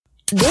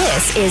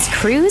This is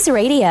Cruise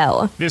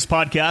Radio. This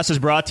podcast is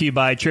brought to you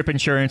by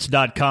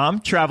tripinsurance.com.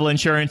 Travel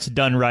insurance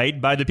done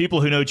right by the people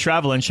who know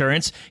travel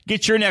insurance.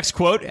 Get your next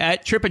quote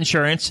at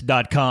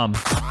tripinsurance.com.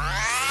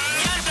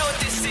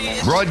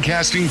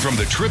 Broadcasting from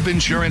the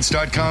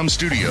tripinsurance.com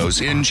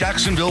studios in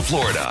Jacksonville,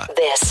 Florida.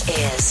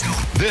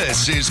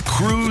 This is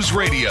Cruise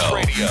Radio.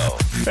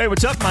 Hey,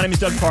 what's up? My name is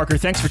Doug Parker.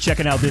 Thanks for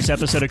checking out this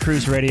episode of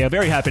Cruise Radio.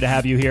 Very happy to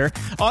have you here.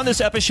 On this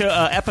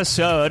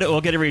episode, we'll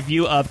get a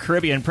review of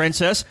Caribbean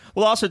Princess.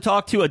 We'll also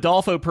talk to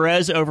Adolfo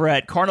Perez over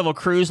at Carnival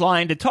Cruise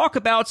Line to talk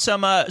about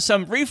some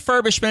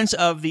refurbishments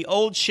of the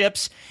old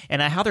ships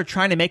and how they're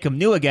trying to make them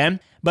new again.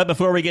 But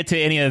before we get to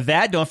any of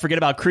that, don't forget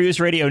about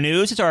Cruise Radio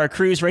News. It's our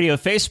Cruise Radio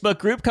Facebook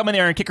group. Come in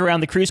there and kick around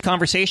the cruise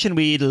conversation.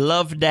 We'd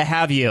love to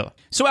have you.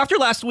 So after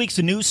last week's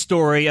news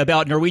story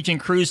about Norwegian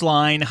Cruise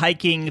Line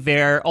hiking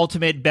their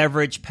ultimate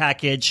beverage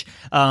package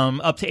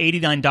up to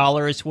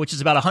 $89, which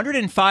is about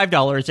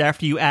 $105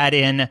 after you add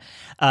in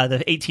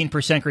the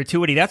 18%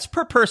 gratuity, that's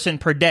per person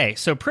per day.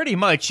 So pretty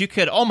much you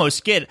could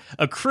almost get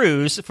a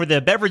cruise for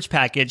the beverage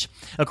package.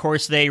 Of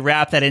course, they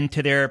wrap that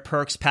into their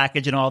perks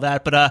package and all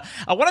that. But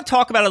I want to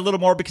talk about it a little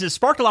more because it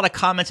sparked a lot of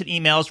comments and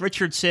emails.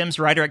 Richard Sims,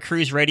 writer at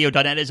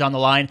cruiseradio.net, is on the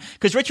line.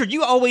 Because, Richard,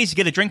 you always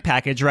get a drink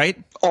package,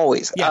 right?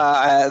 Always.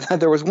 Yeah.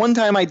 There was one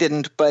time I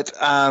didn't, but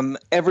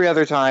every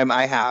other time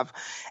I have.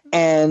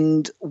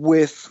 And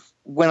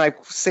when I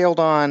sailed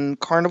on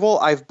Carnival,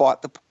 I've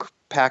bought the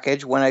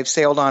package. When I've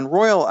sailed on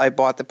Royal, I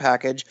bought the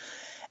package.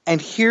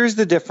 And here's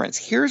the difference.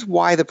 Here's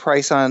why the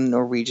price on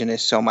Norwegian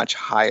is so much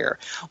higher.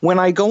 When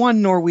I go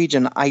on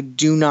Norwegian, I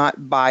do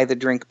not buy the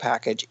drink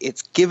package.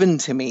 It's given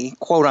to me,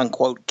 quote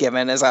unquote,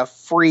 given as a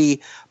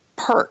free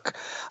perk.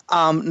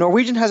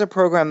 Norwegian has a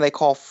program they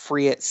call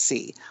Free at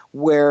Sea,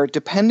 where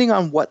depending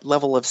on what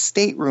level of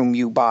stateroom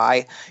you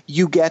buy,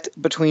 you get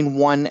between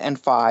 1 and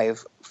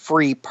 5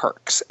 free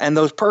perks. And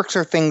those perks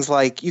are things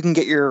like you can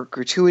get your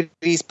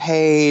gratuities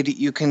paid,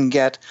 you can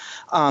get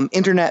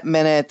internet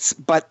minutes,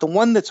 but the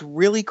one that's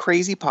really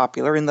crazy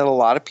popular and that a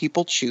lot of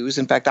people choose,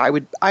 in fact, I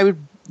would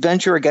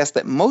venture a guess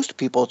that most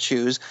people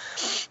choose,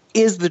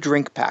 is the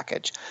drink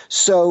package.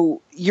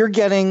 So you're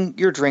getting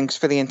your drinks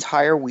for the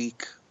entire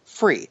week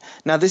free.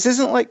 Now, this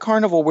isn't like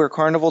Carnival, where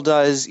Carnival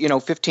does,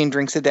 15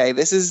 drinks a day.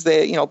 This is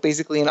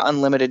basically an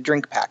unlimited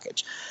drink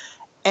package.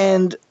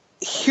 And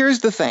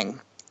here's the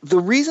thing. The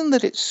reason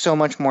that it's so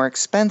much more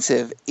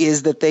expensive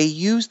is that they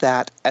use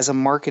that as a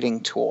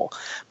marketing tool.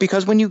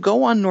 Because when you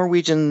go on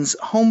Norwegian's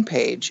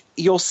homepage,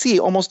 you'll see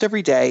almost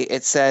every day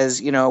it says,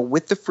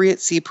 with the Free at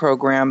Sea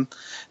program,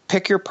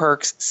 pick your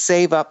perks,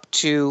 save up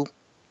to,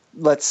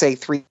 let's say,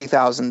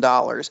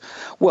 $3,000.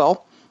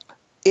 Well,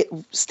 it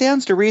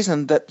stands to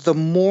reason that the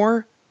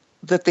more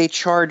that they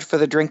charge for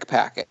the drink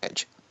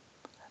package,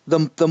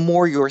 the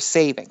more you're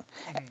saving.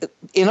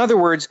 In other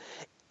words,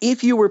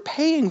 if you were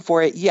paying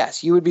for it,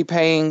 yes, you would be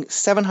paying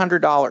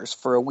 $700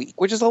 for a week,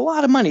 which is a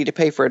lot of money to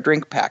pay for a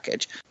drink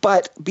package.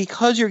 But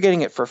because you're getting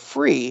it for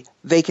free,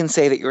 they can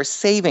say that you're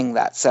saving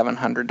that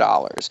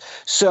 $700.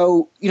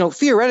 So,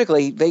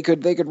 theoretically, they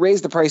could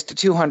raise the price to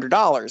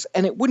 $200,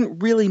 and it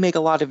wouldn't really make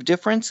a lot of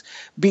difference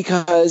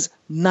because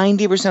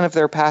 90% of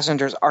their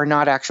passengers are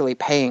not actually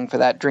paying for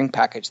that drink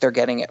package. They're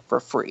getting it for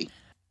free.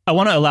 I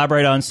want to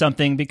elaborate on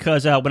something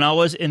because when I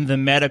was in the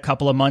Med a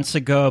couple of months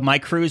ago, my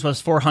cruise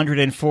was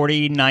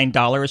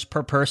 $449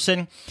 per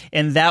person,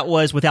 and that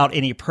was without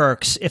any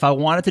perks. If I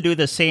wanted to do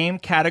the same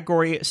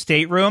category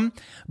stateroom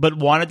but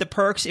wanted the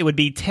perks, it would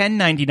be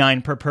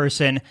 $10.99 per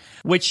person,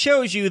 which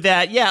shows you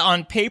that,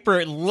 on paper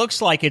it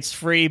looks like it's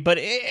free, but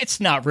it's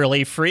not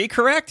really free,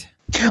 correct?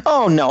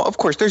 Oh, no, of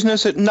course.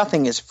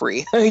 Nothing is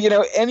free.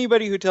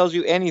 Anybody who tells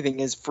you anything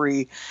is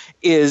free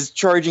is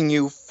charging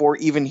you for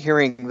even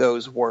hearing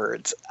those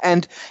words.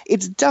 And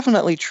it's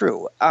definitely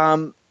true.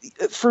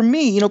 For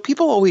me,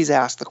 people always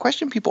ask, the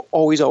question people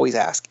always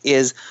ask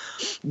is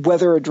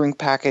whether a drink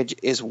package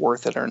is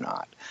worth it or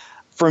not.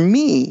 For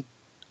me,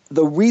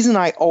 the reason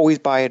I always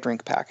buy a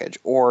drink package,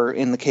 or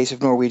in the case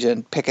of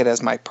Norwegian, pick it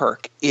as my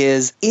perk,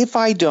 is if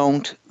I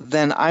don't,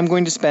 then I'm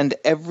going to spend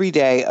every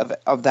day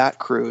of that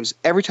cruise.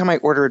 Every time I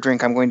order a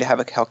drink, I'm going to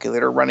have a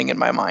calculator running in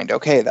my mind.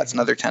 Okay, that's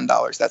another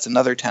 $10. That's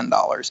another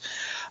 $10.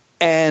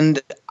 And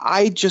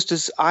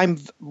I'm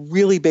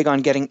really big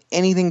on getting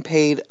anything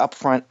paid up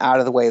front out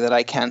of the way that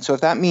I can. So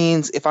if that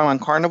means if I'm on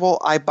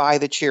Carnival, I buy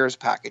the Cheers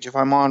package. If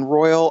I'm on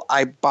Royal,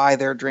 I buy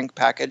their drink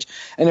package.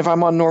 And if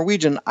I'm on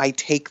Norwegian, I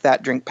take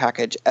that drink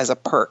package as a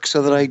perk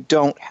so that I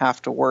don't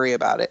have to worry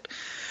about it.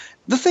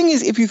 The thing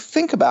is, if you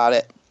think about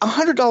it,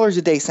 $100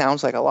 a day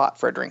sounds like a lot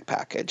for a drink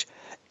package.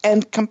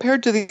 And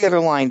compared to the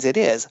other lines, it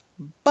is.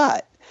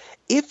 But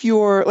if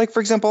you're, like, for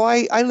example,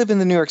 I live in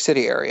the New York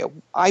City area.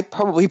 I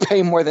probably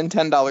pay more than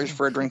 $10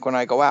 for a drink when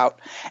I go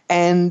out.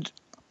 And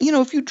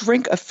if you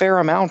drink a fair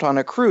amount on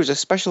a cruise,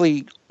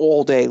 especially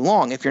all day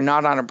long, if you're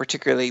not on a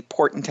particularly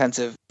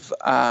port-intensive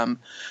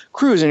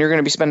cruise and you're going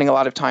to be spending a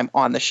lot of time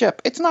on the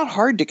ship, it's not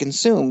hard to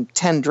consume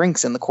 10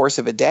 drinks in the course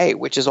of a day,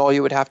 which is all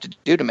you would have to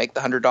do to make the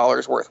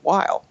 $100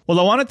 worthwhile. Well,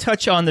 I want to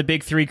touch on the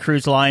big three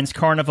cruise lines,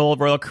 Carnival,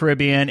 Royal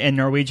Caribbean, and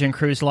Norwegian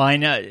Cruise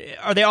Line.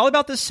 Are they all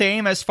about the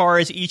same as far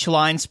as each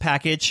line's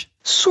package?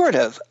 Sort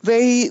of.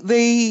 They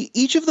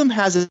each of them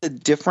has a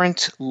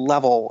different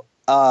level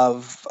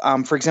of,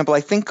 for example,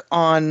 I think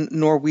on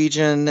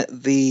Norwegian,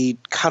 the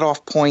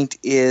cutoff point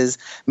is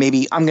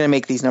maybe, I'm going to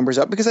make these numbers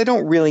up because I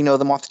don't really know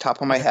them off the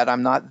top of my head.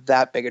 I'm not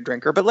that big a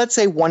drinker, but let's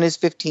say one is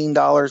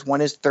 $15,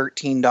 one is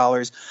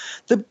 $13.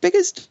 The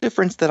biggest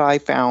difference that I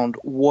found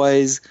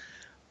was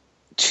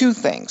two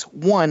things.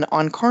 One,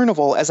 on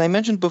Carnival, as I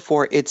mentioned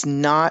before, it's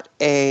not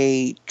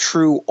a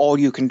true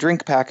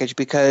all-you-can-drink package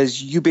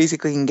because you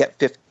basically can get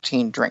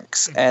 15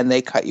 drinks, and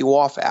they cut you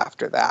off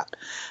after that,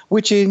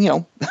 which,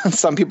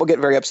 some people get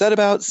very upset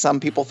about. Some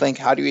people think,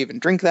 how do you even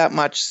drink that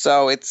much?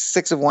 So it's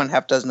 6 of one,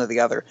 half dozen of the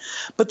other.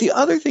 But the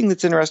other thing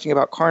that's interesting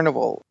about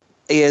Carnival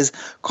is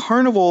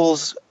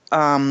Carnival's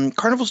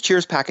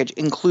Cheers package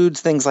includes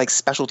things like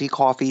specialty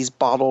coffees,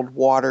 bottled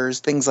waters,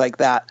 things like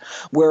that,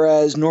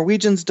 whereas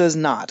Norwegian's does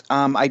not.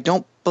 I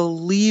don't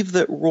believe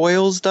that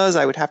Royals does.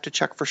 I would have to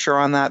check for sure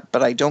on that,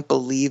 but I don't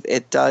believe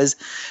it does.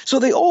 So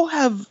they all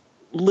have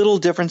little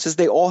differences.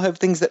 They all have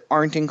things that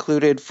aren't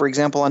included. For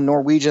example, on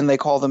Norwegian, they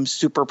call them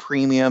super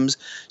premiums.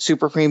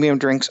 Super premium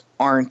drinks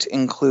aren't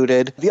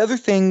included. The other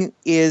thing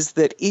is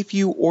that if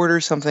you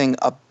order something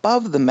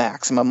above the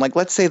maximum, like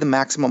let's say the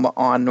maximum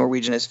on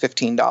Norwegian is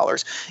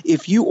 $15.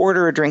 If you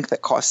order a drink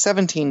that costs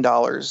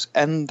 $17,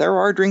 and there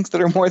are drinks that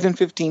are more than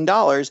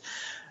 $15,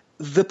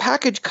 the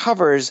package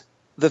covers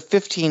the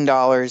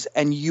 $15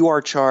 and you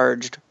are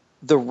charged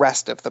the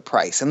rest of the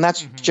price. And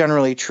that's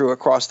generally true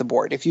across the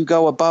board. If you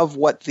go above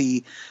what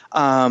the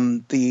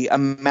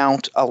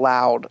amount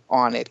allowed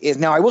on it is.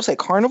 Now, I will say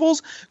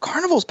Carnival's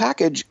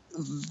package,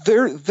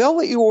 they'll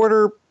let you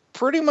order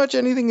pretty much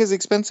anything as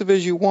expensive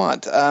as you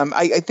want.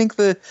 I think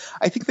the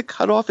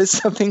cutoff is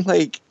something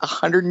like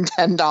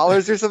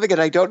 $110 or something,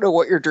 and I don't know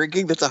what you're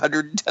drinking that's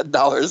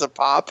 $110 a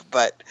pop,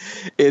 but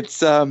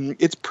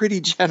it's pretty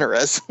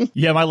generous.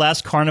 Yeah, my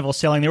last Carnival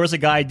sailing, there was a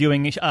guy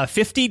doing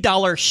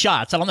 $50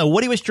 shots. I don't know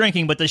what he was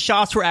drinking, but the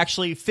shots were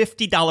actually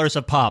 $50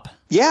 a pop.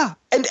 Yeah,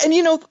 and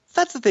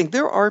that's the thing.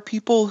 There are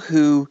people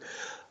who,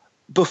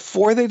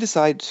 before they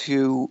decide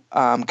to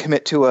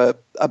commit to a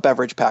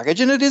beverage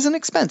package, and it is an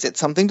expense, it's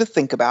something to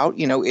think about,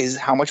 is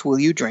how much will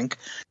you drink?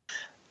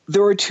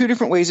 There are two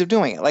different ways of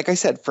doing it. Like I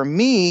said, for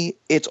me,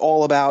 it's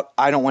all about,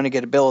 I don't want to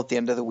get a bill at the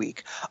end of the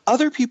week.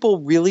 Other people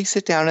really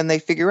sit down and they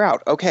figure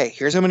out, okay,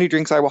 here's how many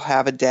drinks I will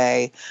have a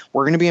day.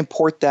 We're going to be in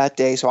port that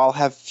day, so I'll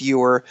have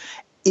fewer.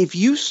 If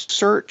you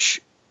search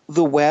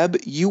the web,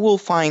 you will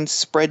find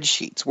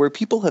spreadsheets where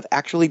people have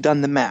actually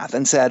done the math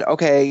and said,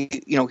 okay,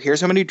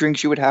 here's how many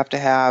drinks you would have to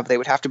have. They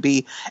would have to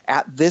be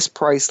at this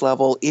price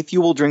level. If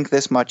you will drink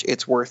this much,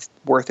 it's worth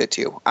it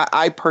to you.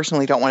 I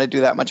personally don't want to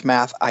do that much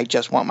math. I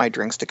just want my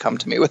drinks to come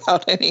to me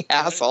without any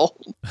hassle.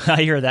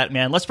 I hear that,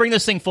 man. Let's bring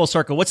this thing full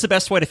circle. What's the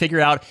best way to figure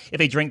out if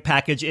a drink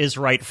package is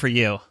right for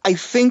you? I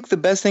think the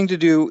best thing to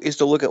do is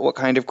to look at what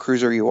kind of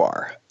cruiser you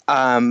are.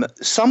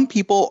 Some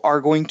people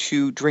are going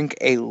to drink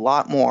a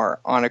lot more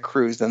on a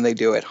cruise than they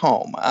do at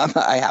home.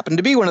 I happen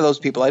to be one of those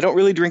people. I don't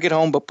really drink at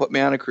home, but put me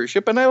on a cruise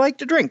ship and I like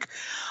to drink.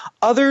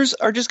 Others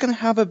are just going to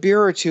have a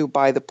beer or two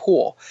by the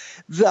pool.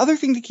 The other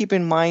thing to keep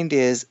in mind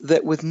is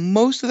that with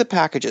most of the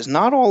packages,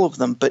 not all of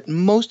them, but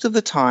most of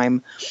the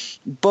time,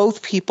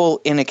 both people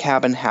in a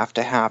cabin have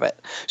to have it.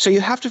 So you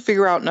have to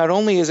figure out not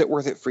only is it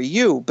worth it for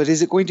you, but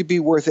is it going to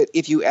be worth it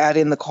if you add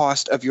in the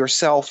cost of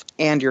yourself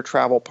and your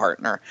travel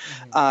partner?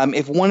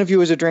 If one of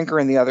you is a drinker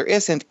and the other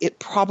isn't, it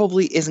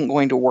probably isn't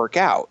going to work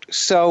out.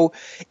 So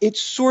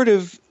it's sort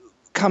of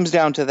comes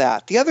down to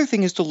that. The other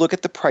thing is to look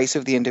at the price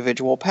of the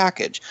individual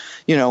package.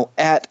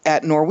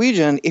 At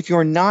Norwegian, if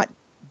you're not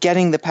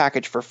getting the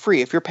package for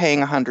free, if you're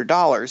paying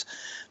 $100,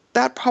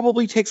 that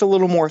probably takes a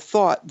little more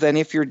thought than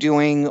if you're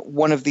doing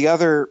one of the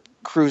other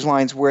cruise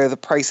lines where the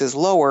price is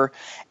lower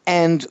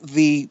and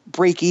the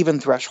break-even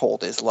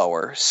threshold is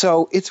lower.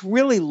 So it's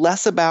really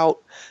less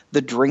about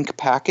the drink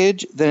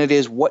package than it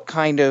is what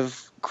kind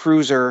of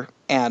cruiser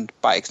and,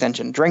 by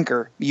extension,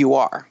 drinker you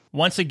are.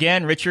 Once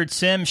again, Richard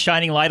Sims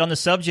shining light on the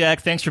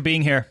subject. Thanks for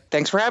being here.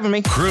 Thanks for having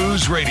me.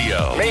 Cruise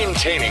Radio,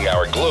 maintaining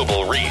our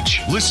global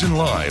reach. Listen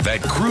live at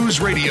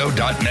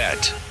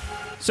cruiseradio.net.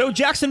 So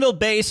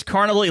Jacksonville-based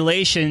Carnival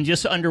Elation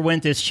just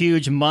underwent this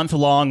huge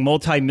month-long,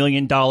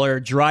 multi-million-dollar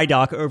dry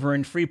dock over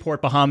in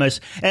Freeport,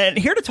 Bahamas. And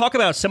here to talk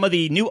about some of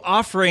the new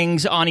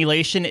offerings on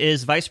Elation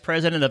is Vice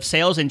President of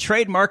Sales and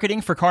Trade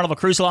Marketing for Carnival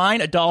Cruise Line,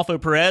 Adolfo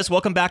Perez.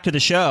 Welcome back to the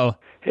show.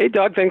 Hey,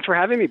 Doug. Thanks for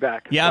having me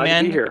back. Yeah, Glad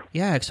man. to be here.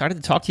 Yeah, excited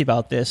to talk to you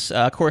about this.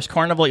 Of course,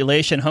 Carnival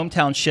Elation,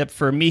 hometown ship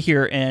for me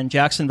here in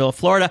Jacksonville,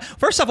 Florida.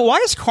 First off, why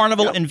is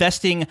Carnival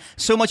investing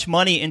so much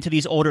money into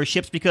these older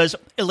ships? Because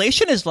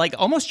Elation is like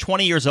almost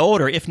 20 years old,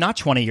 or if not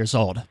 20 years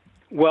old.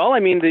 Well, I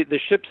mean, the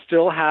ships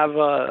still have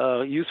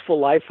a useful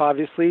life,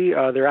 obviously.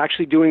 They're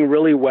actually doing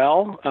really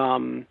well.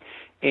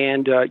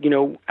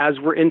 As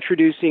we're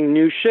introducing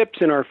new ships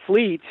in our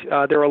fleet,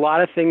 there are a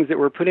lot of things that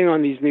we're putting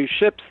on these new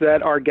ships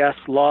that our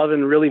guests love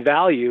and really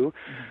value.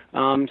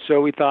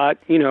 So we thought,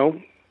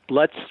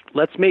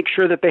 let's make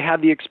sure that they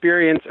have the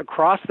experience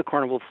across the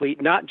Carnival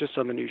fleet, not just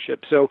on the new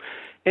ship. So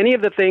any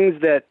of the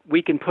things that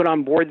we can put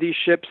on board these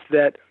ships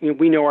that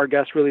we know our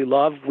guests really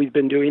love, we've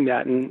been doing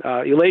that. And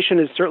Elation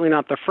is certainly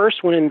not the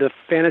first one in the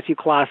fantasy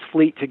class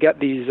fleet to get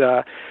these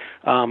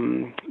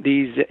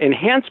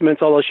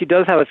enhancements, although she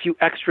does have a few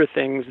extra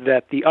things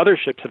that the other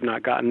ships have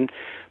not gotten.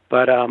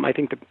 But I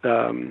think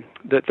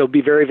that they'll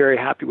be very, very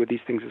happy with these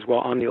things as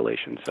well on the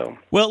Elation. So,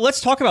 well, let's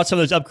talk about some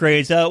of those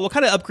upgrades. What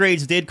kind of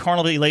upgrades did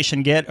Carnival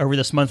Elation get over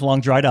this month-long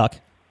dry dock?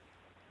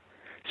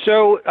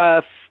 So,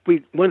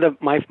 one of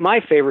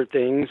my favorite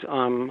things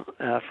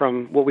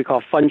from what we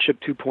call Fun Ship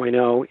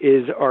 2.0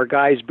 is our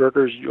Guy's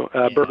burger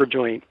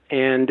joint,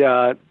 and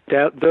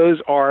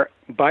those are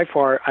by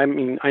far. I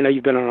mean, I know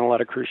you've been on a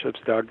lot of cruise ships,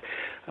 Doug,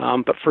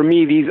 but for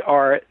me, these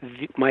are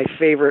my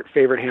favorite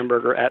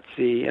hamburger at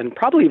sea, and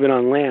probably even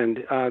on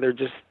land. They're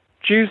just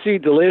juicy,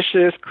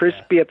 delicious,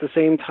 crispy at the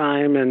same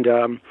time,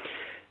 and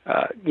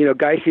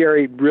Guy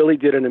Fieri really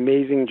did an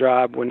amazing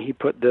job when he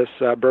put this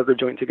burger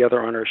joint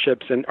together on our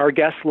ships, and our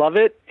guests love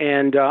it.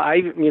 And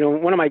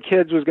one of my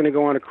kids was going to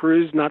go on a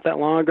cruise not that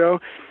long ago,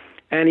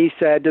 and he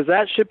said, "Does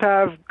that ship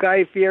have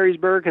Guy Fieri's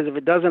burger? Because if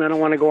it doesn't, I don't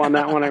want to go on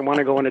that one. I want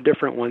to go on a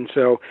different one."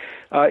 So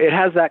it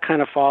has that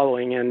kind of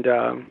following, and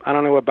I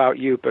don't know about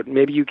you, but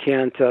maybe you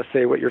can't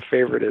say what your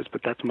favorite is,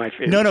 but that's my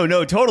favorite.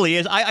 No, totally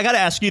is. I got to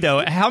ask you,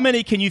 though, how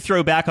many can you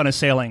throw back on a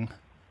sailing?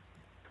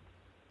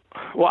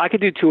 Well, I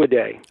could do 2 a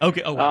day.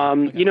 Okay. Oh, wow.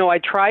 Okay. I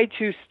try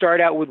to start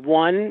out with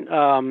one,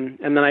 and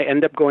then I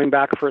end up going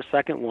back for a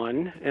second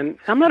one. And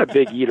I'm not a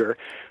big eater,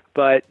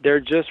 but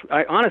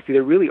honestly, they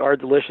really are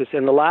delicious.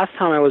 And the last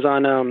time I was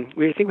on,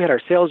 we had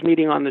our sales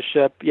meeting on the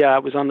ship. Yeah,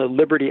 it was on the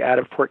Liberty out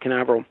of Port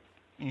Canaveral.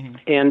 Mm-hmm.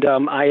 And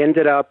I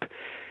ended up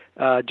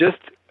kind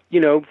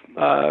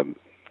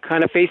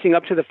of facing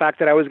up to the fact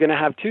that I was going to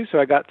have 2, so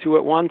I got 2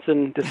 at once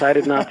and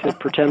decided not to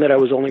pretend that I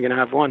was only going to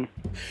have 1.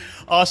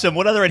 Awesome.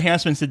 What other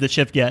enhancements did the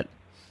ship get?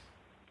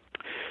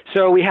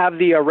 So we have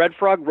the Red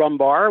Frog Rum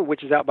Bar,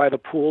 which is out by the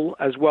pool,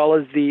 as well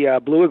as the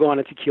Blue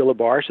Iguana Tequila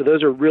Bar. So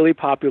those are really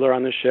popular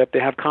on the ship. They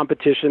have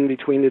competition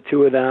between the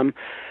two of them.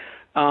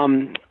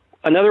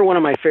 Another one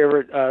of my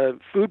favorite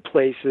food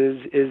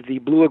places is the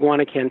Blue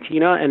Iguana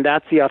Cantina, and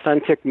that's the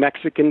authentic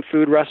Mexican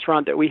food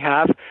restaurant that we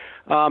have.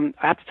 I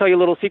have to tell you a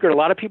little secret. A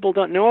lot of people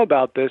don't know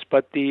about this,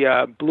 but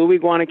the Blue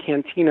Iguana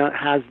Cantina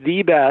has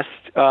the best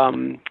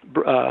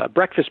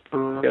breakfast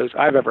burritos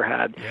I've ever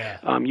had.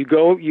 Yeah. You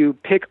go, you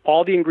pick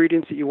all the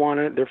ingredients that you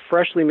want. They're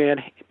freshly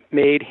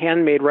made,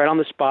 handmade right on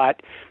the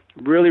spot.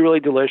 Really,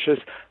 really delicious.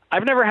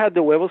 I've never had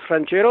the huevos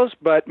rancheros,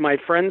 but my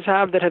friends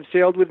have that have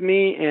sailed with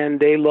me, and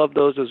they love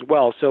those as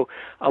well. So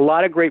a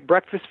lot of great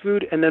breakfast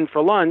food, and then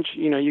for lunch,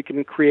 you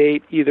can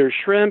create either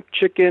shrimp,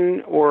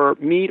 chicken, or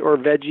meat or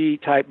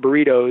veggie type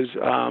burritos,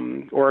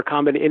 or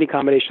any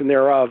combination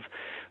thereof,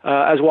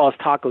 as well as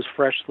tacos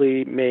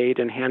freshly made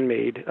and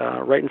handmade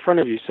right in front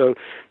of you. So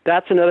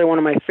that's another one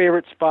of my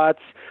favorite spots.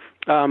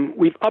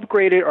 We've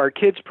upgraded our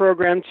kids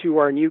program to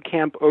our new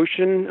Camp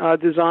Ocean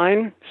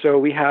design. So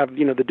we have,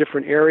 the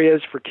different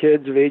areas for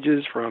kids of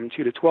ages from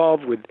 2 to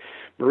 12 with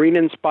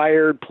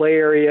marine-inspired play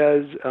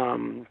areas, a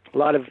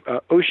lot of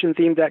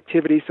ocean-themed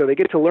activities. So they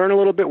get to learn a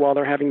little bit while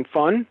they're having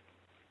fun.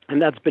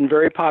 And that's been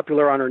very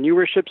popular on our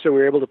newer ship, so we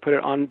were able to put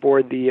it on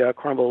board the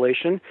Carnival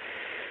Elation.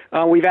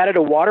 We've added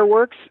a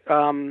waterworks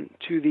to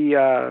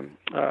the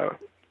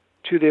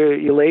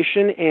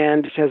Elation,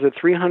 and it has a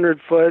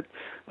 300-foot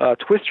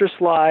twister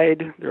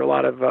slide. There are a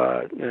lot of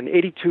an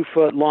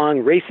 82-foot long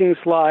racing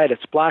slide, a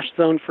splash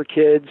zone for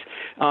kids,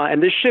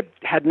 and this ship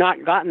had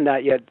not gotten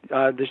that yet.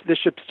 This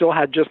ship still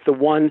had just the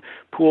one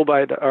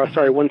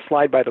one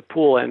slide by the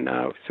pool, and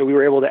so we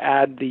were able to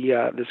add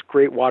this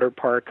great water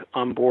park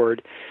on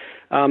board.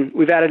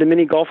 We've added a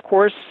mini golf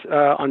course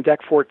on deck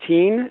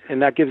 14,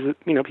 and that gives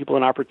people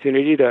an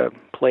opportunity to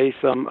play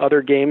some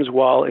other games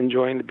while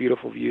enjoying the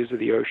beautiful views of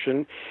the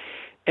ocean.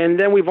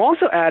 And then we've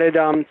also added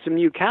some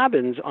new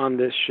cabins on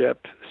this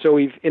ship. So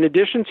in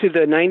addition to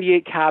the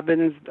 98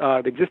 cabins,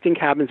 the existing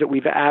cabins that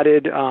we've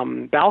added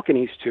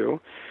balconies to,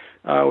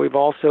 we've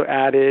also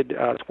added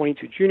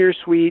 22 junior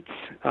suites,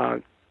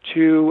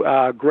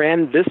 2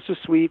 Grand Vista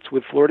suites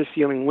with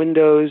floor-to-ceiling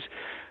windows.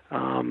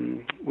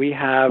 We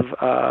have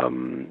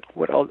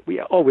what else?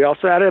 We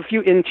also added a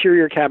few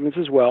interior cabins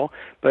as well,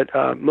 but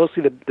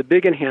mostly the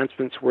big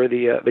enhancements were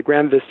the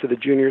Grand Vista, the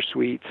junior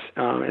suites,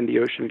 and the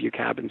ocean view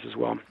cabins as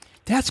well.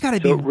 That's got to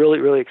be really,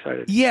 really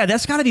excited. Yeah,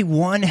 that's got to be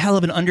one hell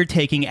of an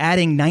undertaking,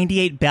 adding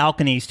 98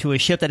 balconies to a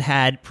ship that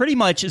had pretty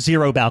much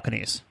 0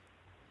 balconies.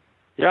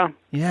 Yeah.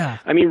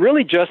 I mean,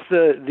 really, just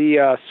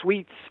the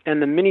suites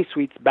and the mini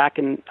suites back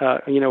in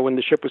when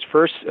the ship was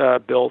first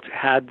built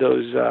had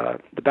those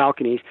the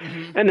balconies,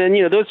 and then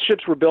those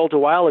ships were built a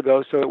while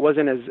ago, so it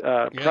wasn't as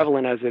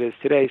prevalent as it is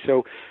today.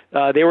 So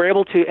they were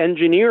able to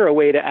engineer a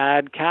way to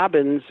add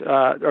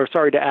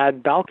to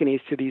add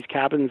balconies to these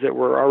cabins that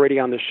were already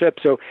on the ship.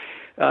 So.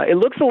 It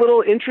looks a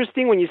little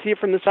interesting when you see it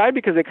from the side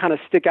because they kind of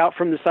stick out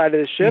from the side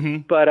of the ship,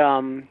 but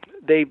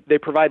they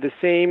provide the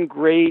same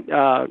great,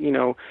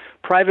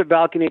 private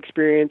balcony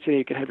experience, and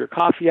you can have your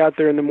coffee out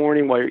there in the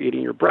morning while you're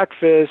eating your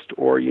breakfast,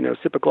 or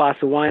sip a glass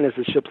of wine as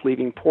the ship's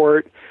leaving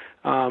port.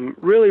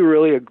 Really,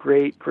 really a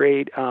great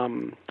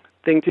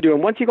thing to do.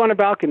 And once you go on a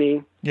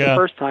balcony the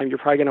first time, you're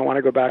probably going to want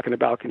to go back on a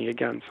balcony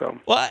again. So,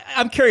 well,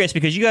 I'm curious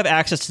because you have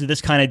access to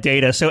this kind of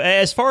data. So,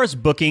 as far as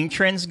booking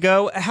trends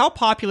go, how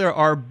popular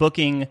are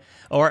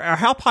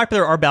how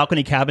popular are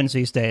balcony cabins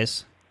these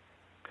days?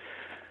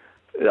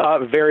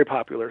 Very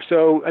popular.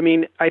 So, I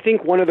mean, I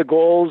think one of the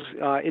goals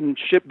in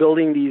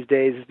shipbuilding these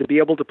days is to be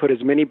able to put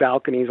as many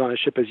balconies on a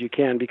ship as you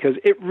can, because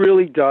it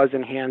really does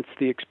enhance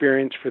the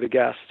experience for the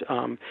guest.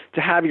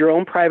 To have your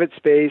own private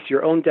space,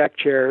 your own deck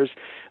chairs,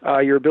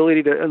 your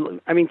ability to,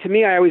 to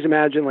me, I always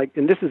imagine,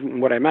 and this isn't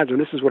what I imagine,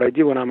 this is what I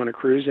do when I'm on a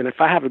cruise, and if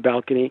I have a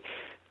balcony,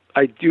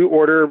 I do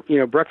order,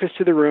 breakfast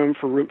to the room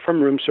from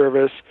room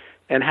service,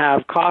 and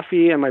have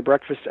coffee and my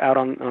breakfast out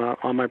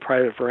on my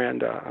private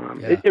veranda.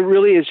 It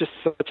really is just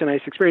such a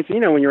nice experience.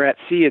 When you're at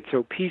sea, it's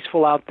so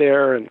peaceful out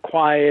there and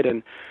quiet.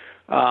 And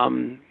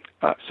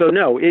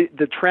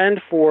the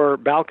trend for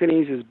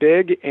balconies is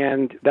big,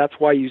 and that's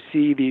why you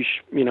see these,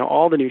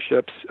 all the new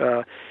ships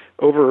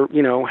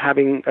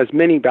having as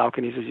many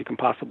balconies as you can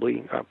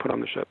possibly put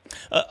on the ship.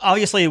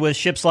 Obviously, with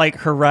ships like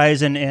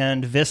Horizon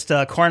and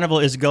Vista, Carnival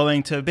is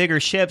going to bigger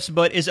ships,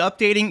 but is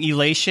updating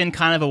Elation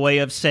kind of a way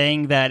of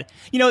saying that,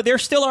 there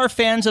still are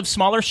fans of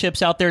smaller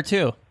ships out there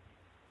too?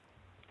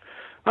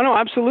 Oh, no,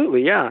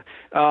 absolutely, yeah.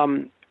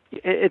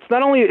 It's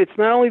not only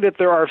that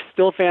there are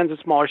still fans of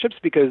smaller ships,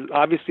 because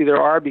obviously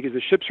there are, because the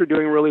ships are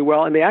doing really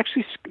well, and they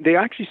actually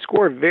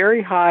score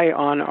very high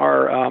on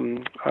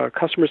our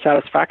customer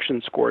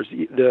satisfaction scores,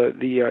 even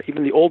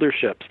the older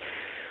ships.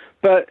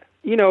 But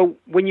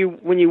when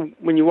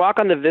you walk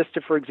on the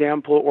Vista, for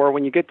example, or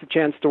when you get the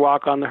chance to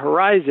walk on the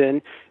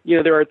Horizon,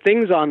 there are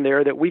things on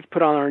there that we've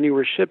put on our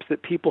newer ships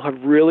that people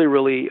have really,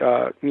 really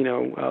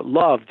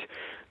loved,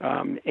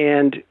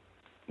 and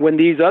when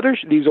these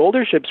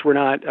older ships were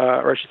not,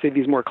 or I should say,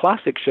 these more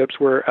classic ships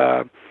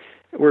were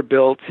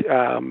built,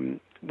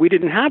 we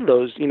didn't have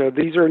those.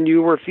 These are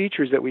newer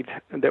features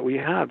that we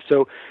have.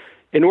 So,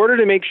 in order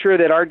to make sure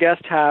that our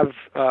guests have,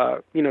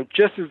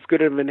 just as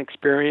good of an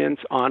experience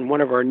on one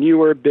of our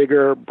newer,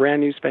 bigger,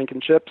 brand new spanking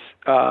ships,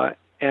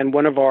 and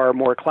one of our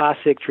more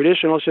classic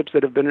traditional ships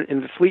that have been in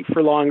the fleet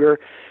for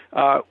longer,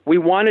 we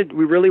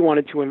really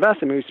wanted to invest.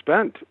 I mean, we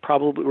spent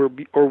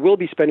probably, or will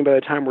be spending by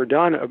the time we're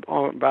done,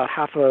 about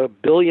 $500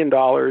 million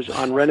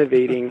on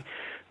renovating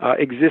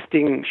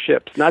existing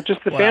ships. Not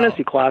just the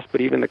Fantasy class,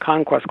 but even the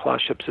Conquest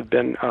class ships have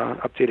been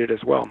updated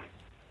as well.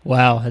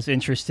 Wow, that's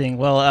interesting.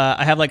 Well,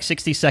 I have like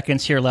 60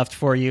 seconds here left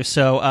for you.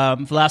 So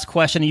last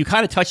question. You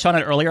kind of touched on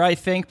it earlier, I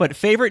think, but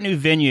favorite new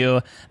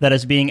venue that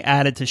is being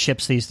added to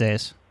ships these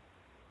days?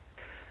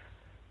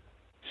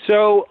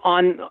 So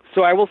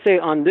I will say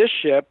on this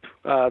ship,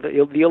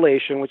 the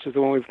Elation, which is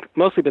the one we've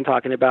mostly been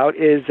talking about,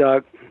 is,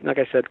 like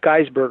I said,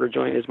 Guy's Burger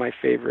Joint is my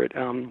favorite.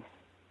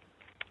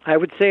 I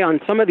would say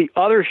on some of the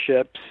other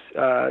ships,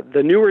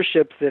 the newer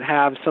ships that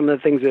have some of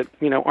the things that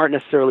aren't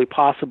necessarily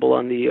possible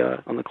on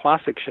the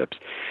classic ships,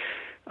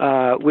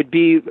 would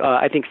be,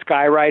 I think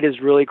Skyride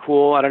is really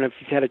cool. I don't know if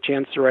you've had a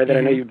chance to ride that.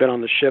 I know you've been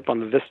on the ship on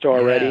the Vista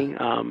already,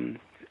 and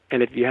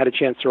if you had a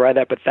chance to ride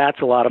that, but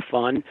that's a lot of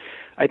fun.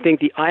 I think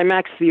the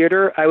IMAX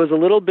Theater, I was a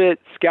little bit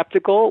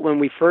skeptical when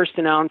we first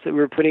announced that we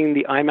were putting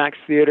the IMAX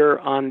Theater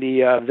on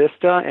the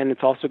Vista, and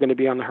it's also going to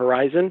be on the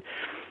Horizon.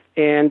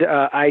 And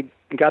I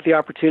got the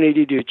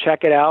opportunity to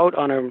check it out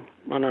on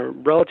a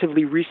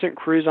relatively recent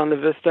cruise on the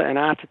Vista, and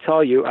I have to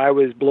tell you, I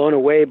was blown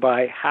away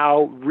by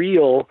how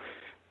real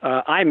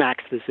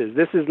IMAX this is.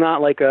 This is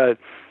not like a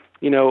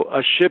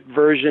ship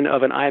version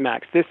of an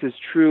IMAX. This is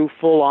true,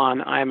 full-on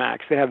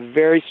IMAX. They have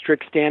very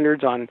strict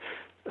standards on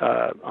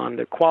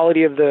the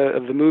quality of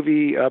the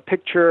movie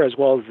picture, as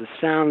well as the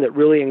sound that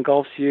really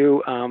engulfs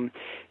you.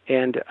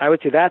 And I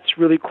would say that's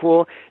really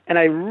cool. And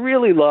I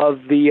really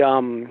love the,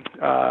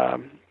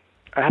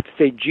 I have to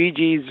say,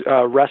 Gigi's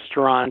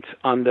restaurant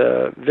on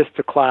the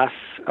Vista class,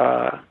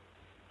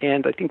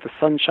 and I think the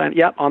Sunshine,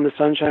 on the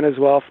Sunshine as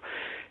well.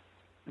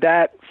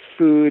 That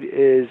food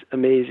is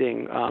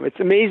amazing. It's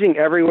amazing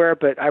everywhere,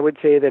 but I would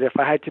say that if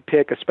I had to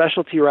pick a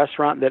specialty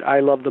restaurant that I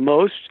love the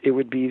most, it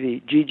would be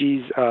the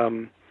Gigi's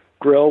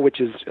Grill, which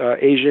is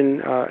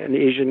an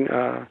Asian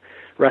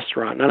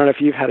restaurant. I don't know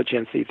if you've had a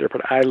chance to eat there,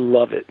 but I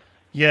love it.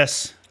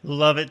 Yes,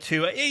 love it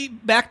too. Hey,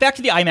 back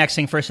to the IMAX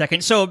thing for a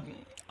second. So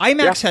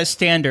IMAX has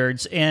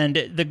standards, and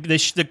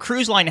the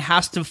cruise line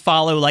has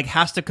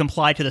to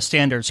comply to the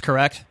standards,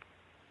 correct?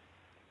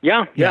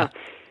 Yeah.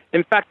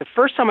 In fact, the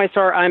first time I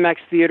saw our IMAX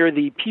theater,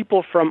 the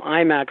people from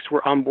IMAX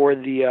were on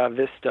board the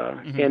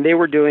Vista, and they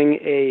were doing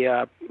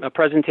a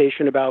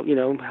presentation about,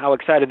 how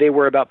excited they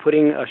were about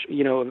putting an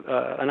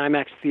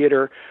IMAX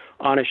theater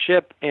on a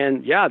ship.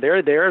 And yeah,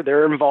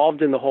 they're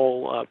involved in the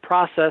whole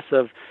process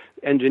of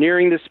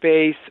engineering the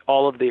space,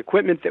 all of the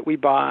equipment that we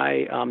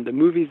buy, the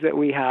movies that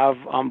we have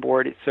on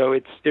board. So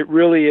it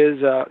really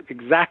is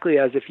exactly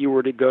as if you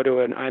were to go to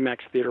an IMAX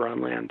theater on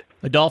land.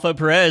 Adolfo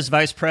Perez,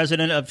 Vice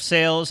President of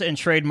Sales and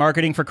Trade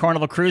Marketing for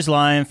Carnival Cruise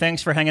Line.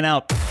 Thanks for hanging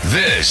out.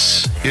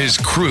 This is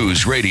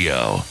Cruise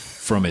Radio.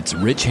 From its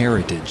rich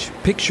heritage,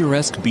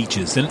 picturesque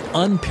beaches, and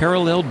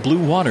unparalleled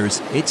blue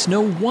waters, it's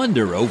no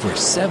wonder over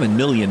 7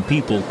 million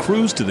people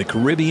cruise to the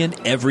Caribbean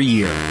every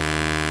year.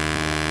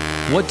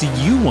 What do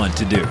you want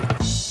to do?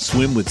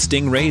 Swim with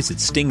stingrays at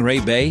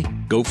Stingray Bay?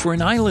 Go for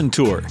an island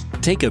tour?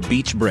 Take a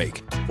beach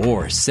break?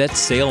 Or set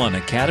sail on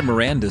a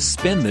catamaran to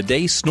spend the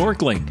day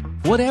snorkeling?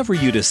 Whatever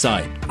you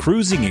decide,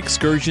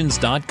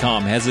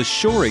 CruisingExcursions.com has a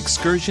shore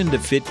excursion to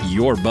fit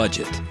your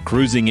budget.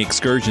 Cruising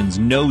Excursions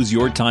knows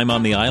your time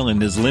on the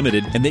island is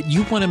limited and that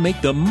you want to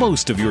make the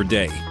most of your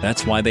day.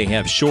 That's why they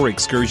have shore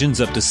excursions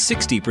up to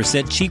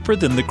 60% cheaper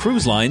than the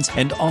cruise lines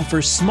and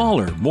offer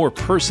smaller, more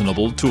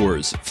personable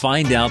tours.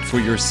 Find out for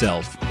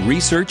yourself.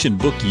 Research and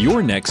book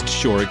your next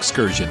shore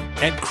excursion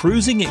at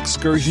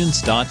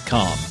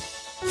CruisingExcursions.com.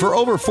 For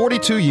over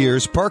 42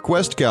 years, Park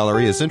West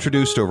Gallery has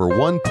introduced over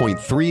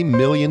 1.3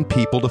 million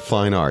people to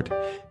fine art.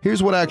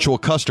 Here's what actual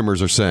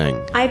customers are saying.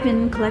 I've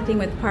been collecting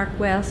with Park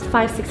West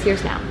 5-6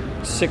 years now.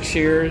 6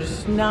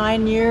 years.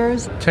 9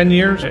 years. 10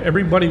 years.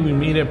 Everybody we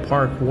meet at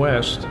Park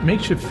West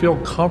makes you feel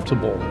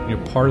comfortable. You're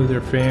part of their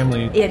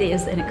family. It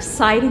is an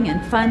exciting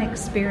and fun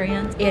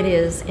experience. It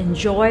is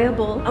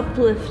enjoyable,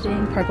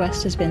 uplifting. Park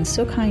West has been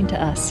so kind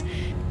to us.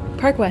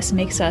 Park West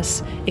makes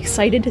us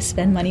excited to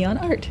spend money on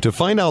art. To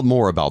find out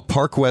more about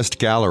Park West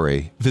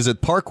Gallery,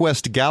 visit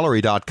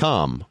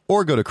parkwestgallery.com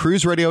or go to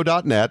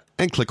cruiseradio.net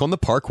and click on the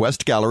Park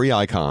West Gallery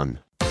icon.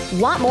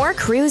 Want more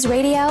Cruise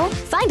Radio?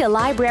 Find a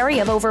library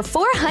of over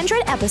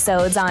 400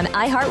 episodes on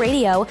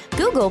iHeartRadio,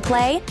 Google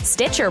Play,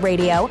 Stitcher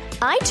Radio,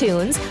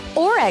 iTunes,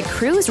 or at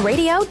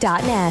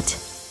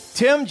cruiseradio.net.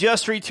 Tim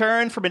just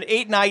returned from an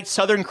 8-night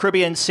Southern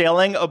Caribbean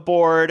sailing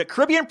aboard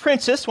Caribbean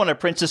Princess, one of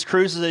Princess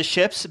Cruises'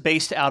 ships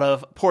based out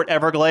of Port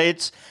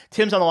Everglades.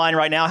 Tim's on the line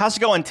right now. How's it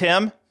going,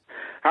 Tim?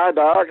 Hi,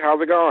 Doc.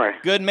 How's it going?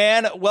 Good,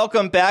 man.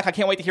 Welcome back. I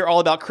can't wait to hear all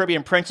about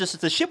Caribbean Princess.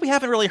 It's a ship we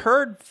haven't really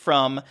heard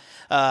from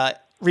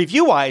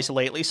review-wise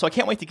lately, so I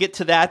can't wait to get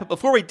to that. But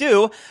before we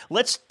do,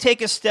 let's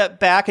take a step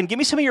back and give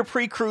me some of your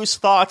pre-cruise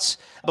thoughts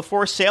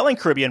before sailing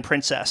Caribbean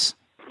Princess.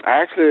 I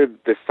actually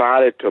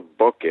decided to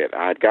book it.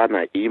 I had gotten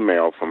an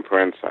email from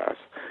Princess,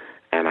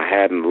 and I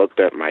hadn't looked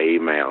at my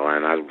email,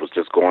 and I was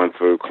just going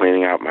through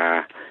cleaning out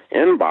my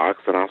inbox,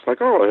 and I was like,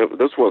 oh,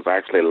 this was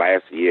actually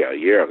last year, a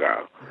year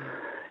ago.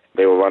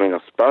 They were running a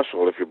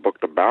special. If you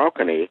booked a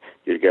balcony,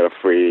 you'd get a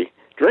free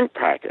drink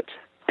package,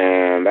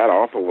 and that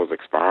offer was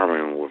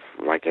expiring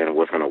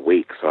within a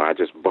week, so I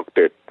just booked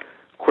it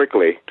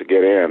quickly to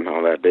get in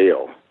on that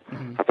deal.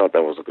 Mm-hmm. I thought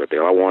that was a good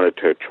deal. I wanted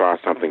to try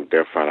something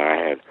different. I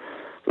had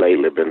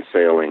lately been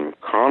sailing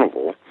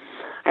Carnival.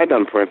 I'd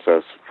done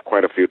Princess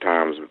quite a few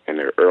times in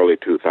the early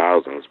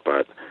 2000s,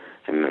 but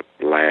in the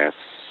last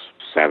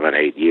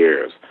 7-8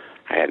 years,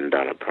 I hadn't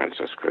done a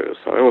Princess cruise.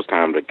 So it was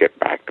time to get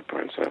back to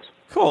Princess.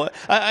 Cool.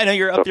 I know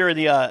you're up there in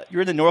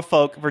the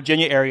Norfolk,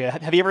 Virginia area.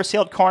 Have you ever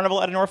sailed Carnival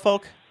out of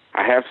Norfolk?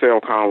 I have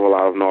sailed Carnival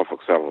out of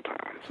Norfolk several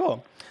times.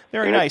 Cool.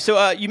 Very nice.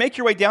 So you make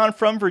your way down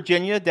from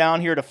Virginia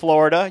down here to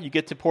Florida. You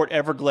get to Port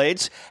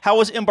Everglades. How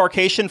was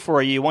embarkation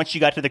for you once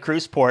you got to the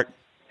cruise port?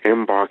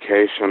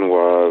 Embarkation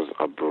was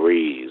a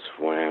breeze.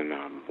 When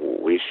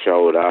we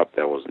showed up,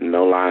 there was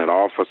no line at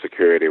all for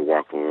security.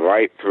 Walked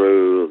right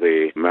through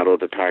the metal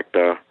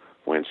detector,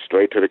 went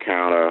straight to the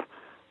counter,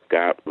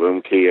 got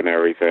room key and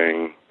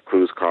everything,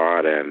 cruise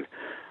card, and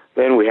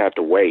then we had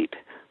to wait.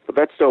 But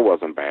that still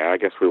wasn't bad. I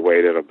guess we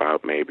waited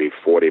about maybe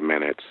 40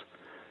 minutes.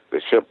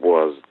 The ship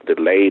was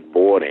delayed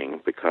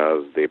boarding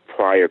because the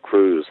prior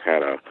cruise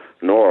had a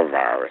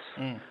norovirus.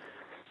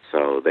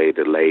 So they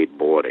delayed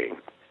boarding.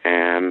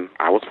 And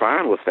I was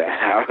fine with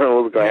that. I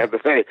was glad to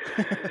say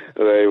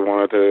they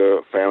wanted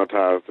to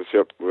sanitize the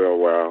ship real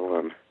well.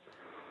 And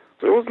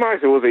so it was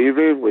nice. It was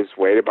easy. We just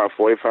waited about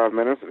 45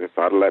 minutes and they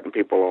started letting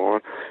people on.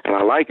 And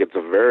I like it. It's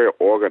a very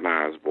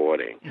organized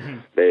boarding. Mm-hmm.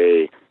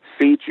 They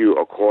seat you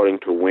according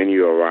to when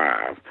you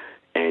arrive.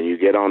 And you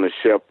get on the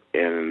ship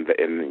in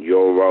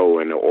your row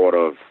in the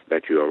order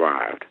that you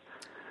arrived.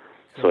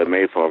 So it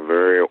made for a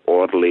very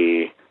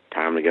orderly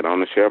time to get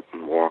on the ship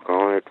and walk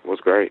on. It was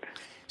great.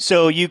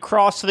 So you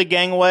crossed the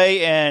gangway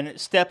and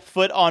stepped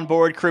foot on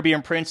board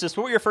Caribbean Princess.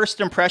 What were your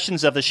first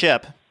impressions of the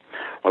ship?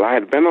 Well, I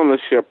had been on the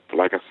ship,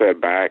 like I said,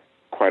 back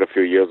quite a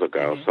few years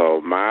ago. Mm-hmm. So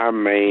my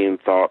main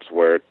thoughts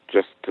were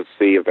just to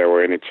see if there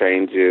were any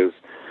changes.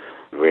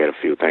 We had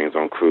a few things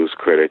on Cruise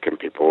Critic, and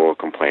people were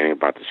complaining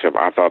about the ship.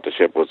 I thought the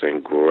ship was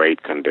in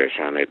great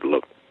condition. It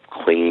looked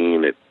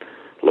clean. It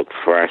looked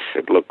fresh.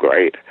 It looked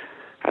great.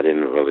 I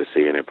didn't really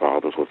see any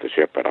problems with the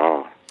ship at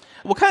all.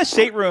 What kind of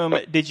stateroom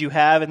did you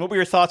have, and what were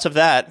your thoughts of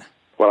that?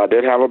 Well, I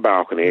did have a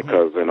balcony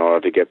because in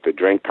order to get the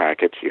drink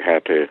package, you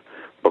had to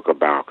book a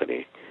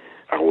balcony.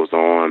 I was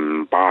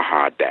on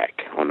Baja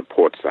deck on the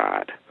port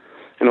side,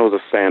 and it was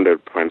a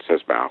standard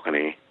Princess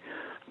balcony.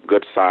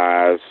 Good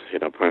size.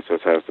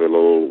 Princess has the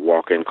little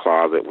walk-in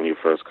closet when you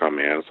first come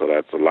in, so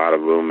that's a lot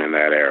of room in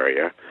that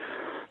area.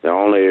 The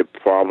only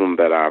problem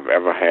that I've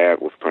ever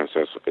had with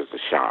Princess is the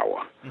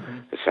shower.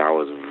 The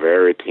shower is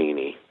very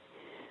teeny.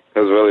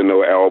 There's really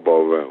no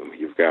elbow room.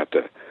 You've got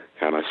to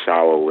kind of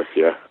shower with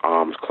your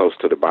arms close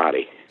to the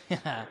body.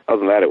 Other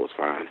than that, it was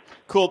fine.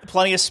 Cool.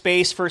 Plenty of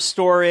space for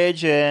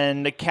storage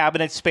and the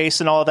cabinet space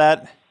and all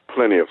that?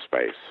 Plenty of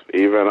space.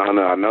 Even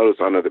I noticed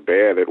under the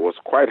bed it was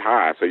quite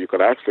high, so you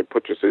could actually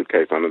put your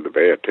suitcase under the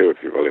bed, too, if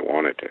you really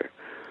wanted to.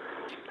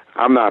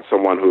 I'm not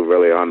someone who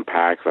really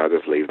unpacks. I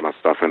just leave my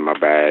stuff in my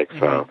bag.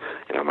 So,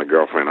 my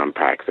girlfriend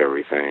unpacks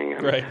everything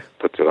and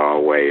puts it all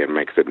away and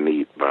makes it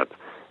neat. But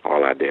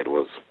all I did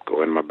was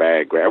go in my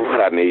bag, grab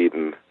what I need,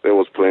 and there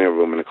was plenty of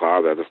room in the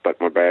closet. I just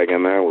stuck my bag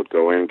in there, would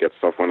go in, get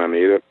stuff when I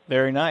need it.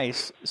 Very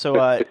nice. So,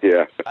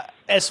 yeah.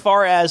 As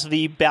far as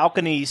the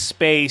balcony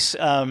space,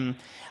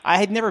 I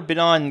had never been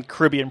on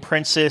Caribbean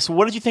Princess.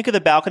 What did you think of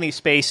the balcony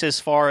space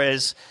as far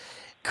as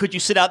could you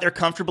sit out there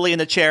comfortably in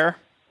the chair?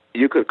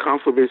 You could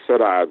comfortably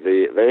sit out.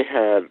 They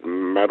had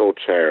metal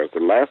chairs. The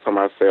last time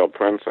I sailed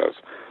Princess,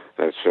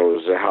 that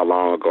shows how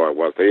long ago it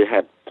was, they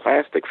had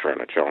plastic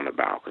furniture on the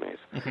balconies.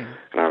 And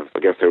I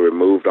guess they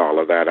removed all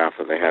of that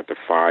after they had the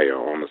fire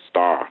on the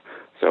Star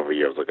several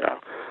years ago.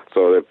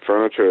 So the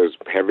furniture is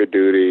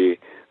heavy-duty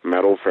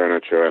metal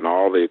furniture, and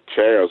all the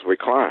chairs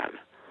recline.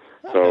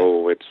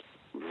 So it's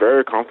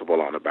very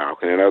comfortable on the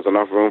balcony, and there's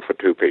enough room for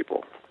two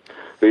people.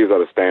 These are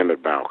the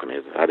standard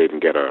balconies. I didn't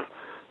get a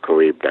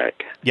Carib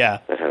deck. Yeah.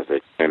 That has an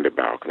extended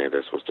balcony.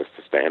 This was just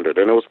the standard,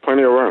 and there was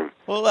plenty of room.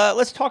 Well,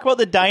 let's talk about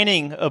the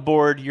dining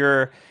aboard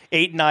your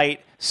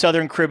 8-night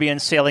Southern Caribbean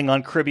sailing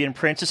on Caribbean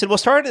Princess. And we'll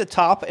start at the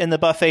top in the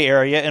buffet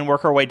area and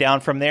work our way down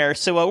from there.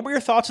 So what were your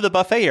thoughts of the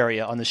buffet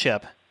area on the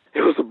ship?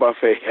 It was a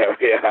buffet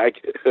area. I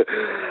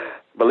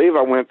believe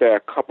I went there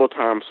a couple of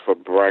times for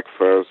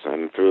breakfast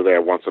and through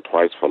there once or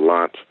twice for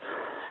lunch.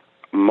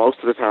 Most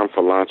of the time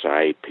for lunch,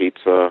 I ate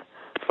pizza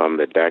from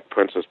the deck.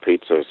 Princess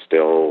Pizza is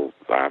still,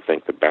 I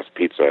think, the best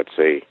pizza at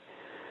sea.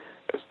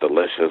 It's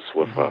delicious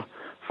with a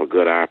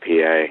good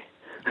IPA.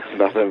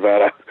 Nothing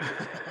better.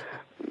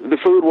 The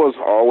food was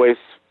always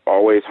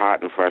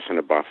hot and fresh in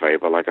the buffet,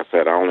 but like I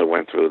said, I only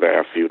went through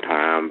there a few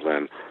times,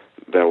 and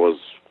there was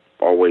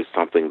always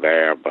something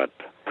there, but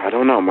I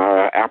don't know.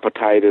 My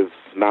appetite is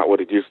not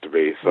what it used to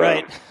be. So.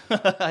 Right.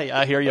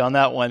 I hear you on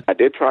that one. I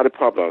did try the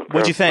pub lunch.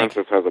 What'd you think?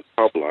 Princess has a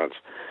pub lunch.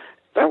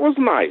 That was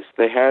nice.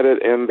 They had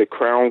it in the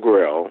Crown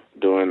Grill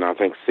during, I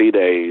think, Sea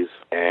Days,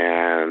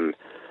 and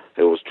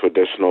it was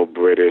traditional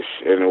British,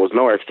 and there was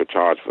no extra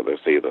charge for this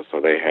either. So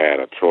they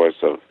had a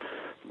choice of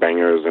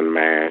bangers and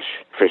mash,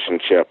 fish and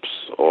chips,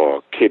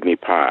 or kidney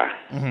pie.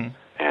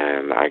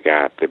 And I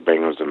got the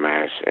bangers and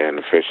mash and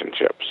the fish and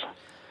chips.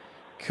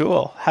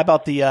 Cool. How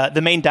about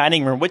the main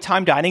dining room? What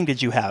time dining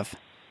did you have?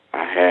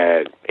 I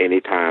had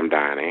anytime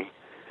dining.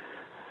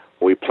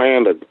 We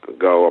planned to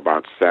go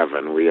about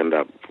 7. We ended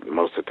up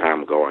most of the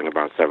time going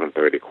about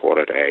 7:30,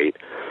 7:45.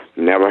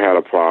 Never had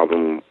a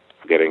problem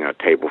getting a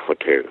table for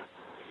 2.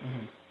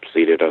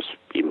 Seated us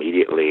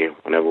immediately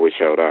whenever we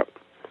showed up.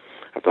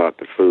 I thought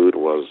the food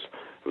was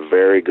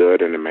very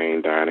good in the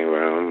main dining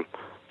room.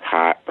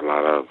 Hot. A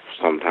lot of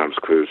sometimes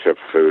cruise ship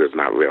food is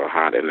not real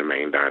hot in the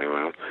main dining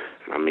room.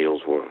 My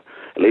meals were,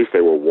 at least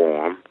they were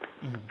warm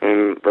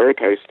and very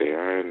tasty.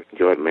 I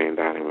enjoyed the main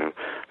dining room.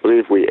 I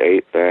believe we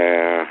ate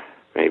there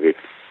maybe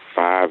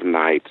 5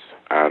 nights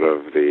out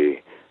of the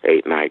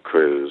 8-night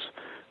cruise.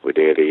 We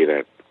did eat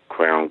at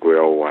Crown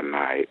Grill one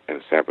night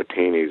and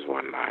Sabatini's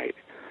one night.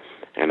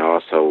 And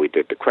also we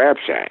did the Crab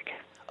Shack.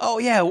 Oh,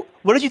 yeah.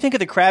 What did you think of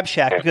the Crab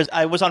Shack? Because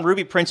I was on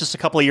Ruby Princess a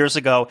couple of years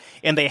ago,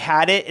 and they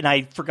had it, and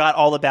I forgot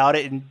all about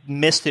it and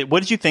missed it. What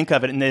did you think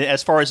of it, and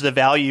as far as the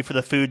value for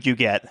the food you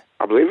get?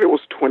 I believe it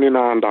was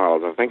 $29.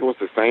 I think it was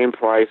the same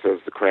price as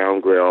the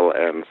Crown Grill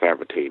and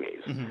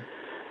Sabatini's.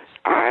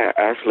 I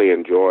actually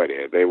enjoyed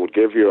it. They would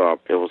give you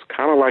it was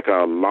kind of like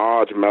a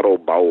large metal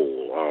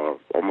bowl,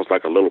 almost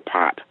like a little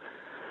pot.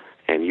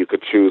 And you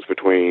could choose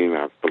between,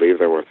 I believe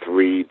there were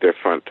 3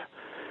 different,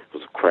 it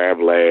was crab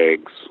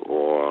legs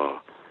or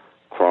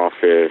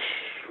crawfish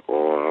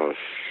or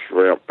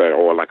shrimp,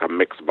 or like a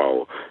mixed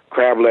bowl.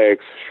 Crab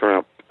legs,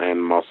 shrimp,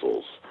 and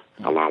mussels,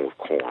 along with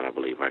corn. I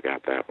believe I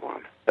got that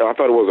one. I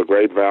thought it was a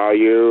great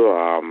value.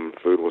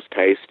 Food was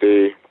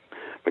tasty.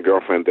 My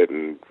girlfriend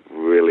didn't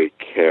really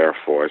care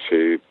for it.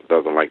 She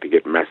doesn't like to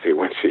get messy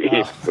when she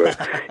eats. But,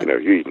 if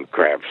you're eating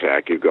Crab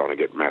Shack, you're going to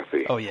get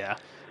messy. Oh, yeah.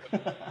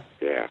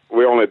 Yeah.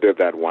 We only did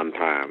that one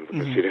time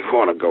because she didn't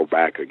want to go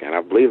back again.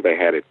 I believe they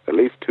had it at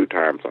least 2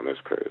 times on this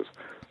cruise.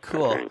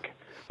 Cool.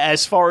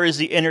 As far as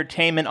the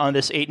entertainment on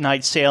this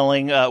 8-night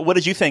sailing, what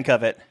did you think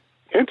of it?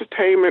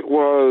 Entertainment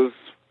was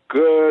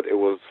good. It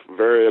was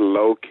very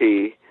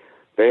low-key.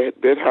 They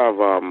did have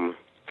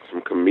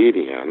some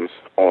comedians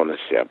on the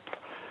ship.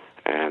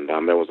 And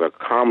there was a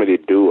comedy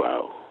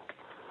duo.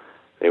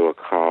 They were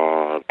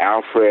called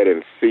Alfred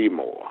and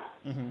Seymour.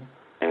 Mm-hmm.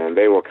 And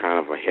they were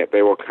kind of a hit.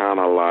 They were kind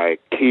of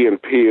like Key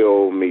and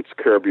Peele meets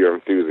Curb Your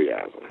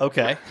Enthusiasm.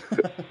 Okay.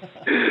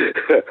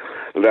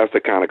 That's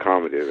the kind of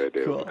comedy they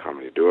did, cool. A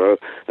comedy duo.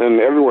 And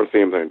everyone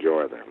seemed to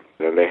enjoy them.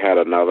 Then they had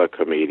another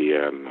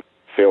comedian,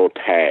 Phil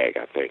Tagg,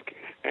 I think.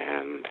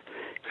 And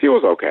he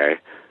was okay.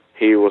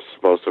 He was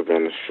supposed to have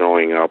been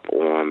showing up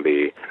on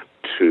the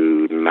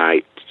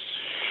Tonight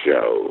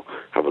Show,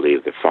 I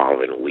believe, the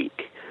following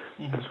week.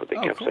 Mm-hmm. That's what they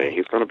kept saying.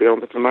 He's going to be on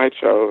the Tonight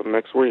Show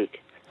next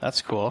week.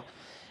 That's cool.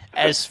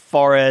 As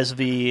far as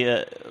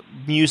the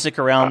music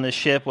around the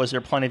ship, was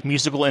there plenty of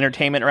musical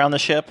entertainment around the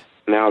ship?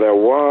 Now, there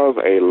was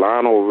a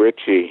Lionel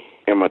Richie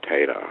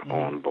imitator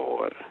on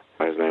board.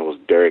 His name was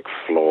Derek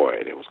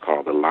Floyd. It was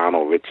called the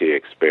Lionel Richie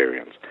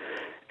Experience.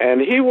 And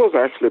he was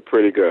actually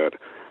pretty good.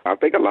 I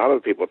think a lot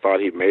of people thought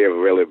he may have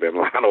really been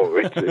Lionel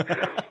Richie.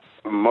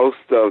 Most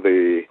of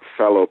the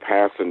fellow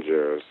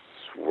passengers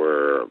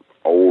were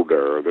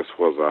older. This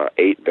was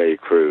an 8-day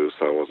cruise,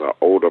 so it was an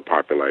older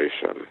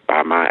population.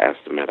 By my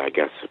estimate, I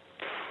guess,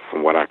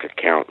 from what I could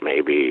count,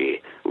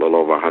 maybe a little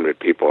over 100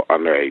 people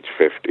under age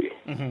 50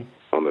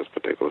 on this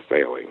particular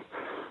sailing.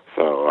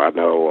 So I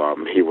know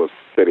he was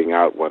sitting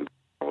out when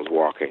I was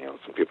walking, and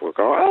some people would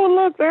go, "Oh,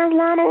 look, there's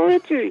Lionel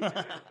Richie."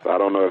 So I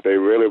don't know if they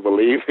really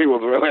believed he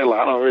was really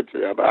Lionel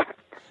Richie or not.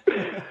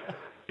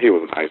 He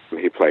was nice, and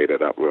he played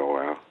it up real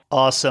well.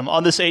 Awesome.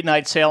 On this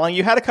 8-night sailing,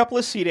 you had a couple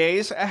of sea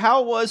days.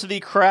 How was the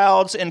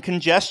crowds and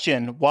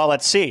congestion while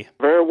at sea?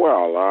 Very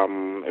well.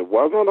 It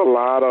wasn't a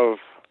lot of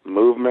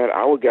movement.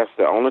 I would guess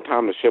the only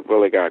time the ship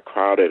really got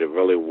crowded, it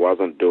really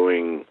wasn't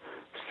during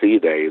sea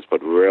days,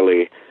 but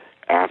really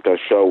after a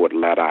show would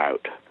let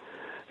out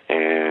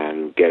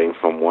and getting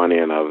from one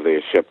end of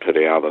the ship to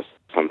the other.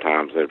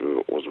 Sometimes it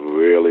was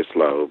really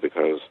slow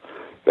because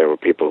there were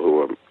people who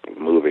were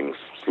moving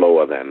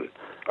slower than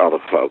other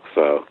folks,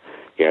 so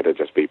you had to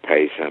just be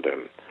patient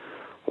and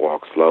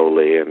walk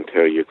slowly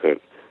until you could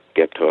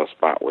get to a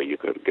spot where you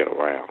could get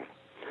around.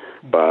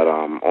 But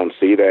on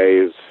sea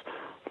days,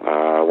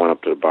 I went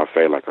up to the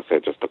buffet, like I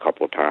said, just a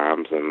couple of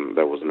times, and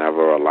there was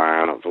never a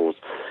line. It was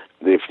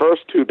the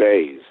first 2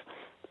 days,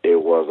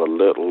 it was a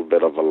little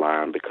bit of a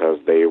line because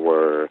they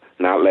were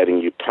not letting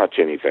you touch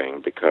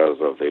anything because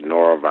of the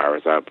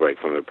norovirus outbreak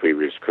from the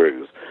previous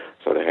cruise.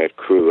 So they had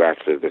crew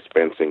actually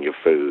dispensing your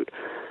food.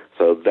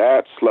 So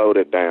that slowed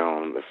it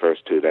down the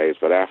first 2 days.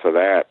 But after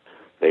that,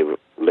 they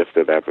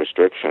lifted that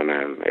restriction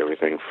and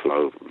everything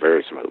flowed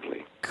very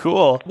smoothly.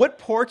 Cool. What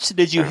ports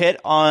did you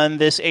hit on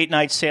this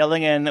 8-night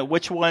sailing, and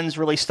which ones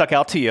really stuck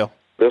out to you?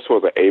 This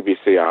was an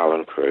ABC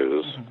Island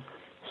cruise. Mm-hmm.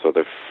 So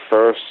the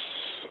first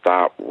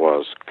stop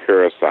was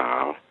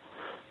Curacao.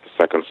 The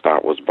second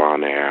stop was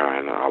Bonaire,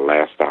 and our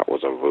last stop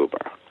was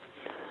Aruba.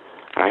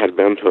 I had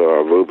been to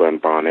Aruba and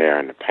Bonaire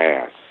in the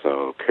past,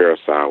 so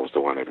Curacao was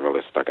the one that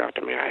really stuck out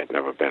to me. I had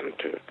never been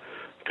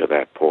to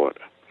that port.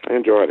 I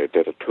enjoyed it.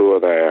 Did a tour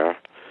there,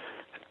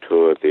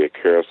 toured the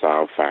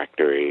Curacao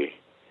factory.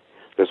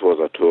 This was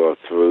a tour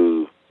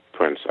through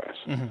Princess.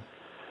 Mm-hmm.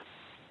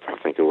 I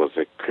think it was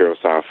the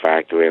Curacao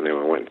factory, and then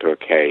we went into a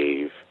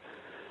cave.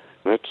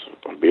 It's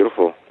a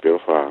beautiful,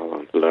 beautiful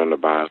island. Learned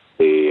about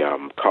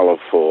the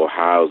colorful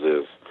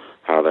houses,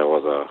 how there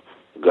was a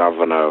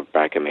governor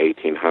back in the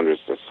 1800s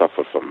that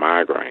suffered from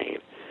migraine,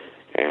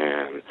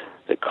 and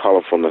the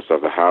colorfulness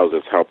of the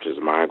houses helped his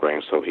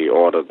migraine, so he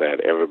ordered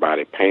that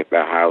everybody paint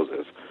their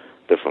houses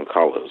different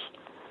colors.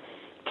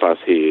 Plus,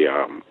 he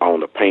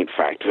owned a paint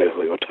factory,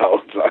 we were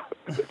told, so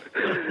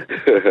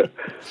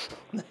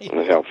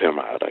it helped him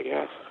out, I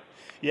guess.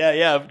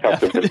 Yeah,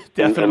 helped him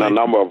definitely. In a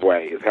number of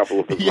ways. Helped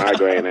with his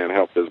migraine and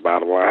helped his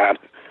bottom line.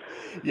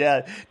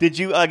 Yeah. Did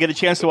you get a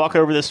chance to walk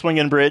over the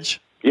swinging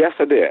bridge? Yes,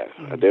 I did.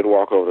 Mm-hmm. I did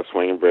walk over the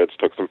swinging bridge,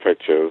 took some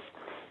pictures.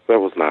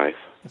 That was nice.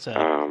 It's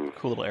a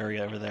cool little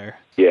area over there.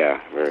 Yeah,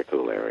 very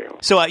cool area.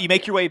 So you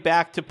make your way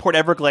back to Port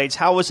Everglades.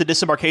 How was the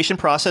disembarkation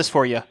process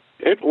for you?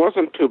 It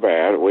wasn't too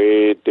bad.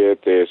 We did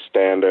the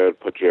standard,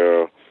 put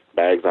your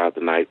bags out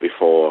the night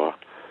before,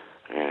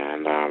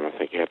 and I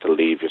think you had to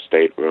leave your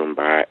stateroom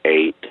by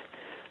 8,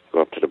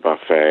 go up to the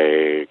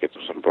buffet, get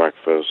some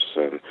breakfast,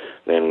 and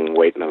then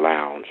wait in the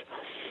lounge.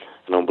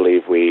 I don't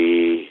believe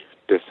we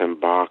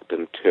disembarked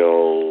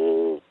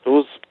until it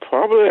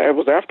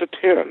was after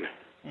 10,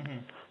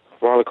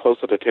 probably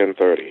closer to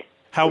 10:30.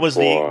 How was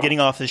the getting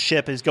off the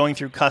ship? Is going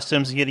through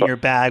customs and getting your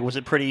bag, was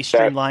it pretty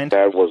streamlined?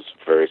 That was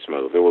very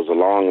smooth. It was a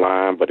long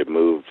line, but it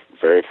moved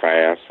very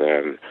fast,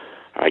 and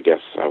I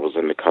guess I was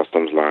in the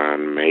customs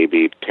line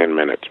maybe 10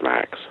 minutes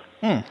max.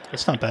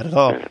 That's not bad at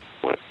all. It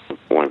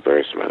went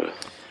very smooth.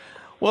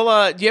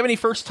 Well, do you have any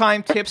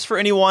first-time tips for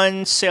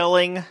anyone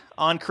sailing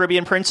on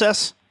Caribbean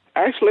Princess?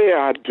 Actually,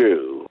 I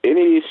do.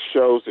 Any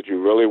shows that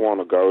you really want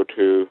to go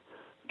to,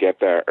 get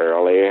there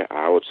early.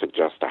 I would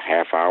suggest a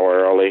half hour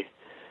early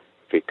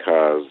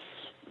because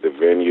the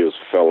venues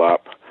fill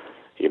up.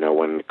 You know,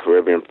 when the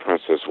Caribbean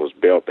Princess was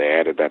built, they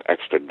added that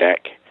extra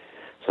deck.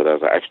 So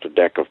there's an extra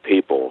deck of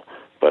people,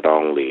 but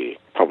only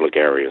public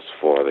areas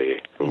for the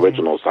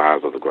original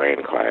size of the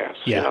Grand Class.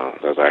 Yeah. You know,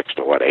 there's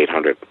extra,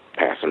 800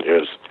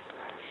 passengers.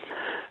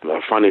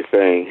 The funny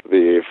thing,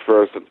 the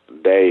first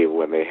day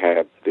when they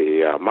had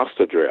the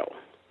muster drill,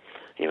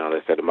 you know,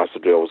 they said the muster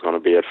drill was going to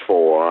be at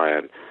 4,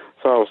 and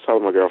so I was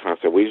telling my girlfriend,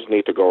 I said, we just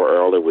need to go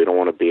early. We don't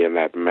want to be in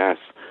that mess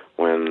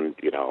when,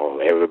 you know,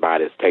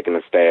 everybody's taking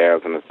the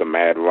stairs and it's a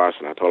mad rush.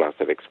 And I told her, I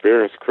said,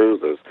 experienced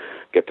cruisers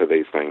get to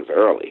these things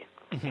early.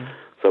 Mm-hmm.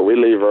 So we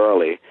leave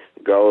early,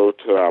 go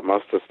to our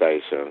muster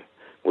station.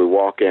 We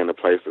walk in, the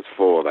place is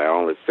full. There are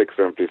only 6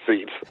 empty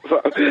seats.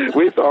 So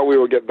we thought we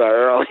would get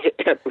there early,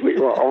 and we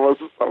were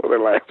almost some of the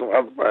last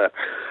ones there.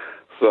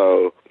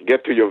 So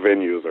get to your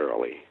venues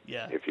early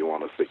if you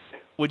want to see.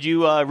 Would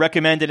you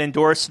recommend and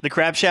endorse the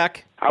Crab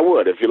Shack? I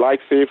would. If you like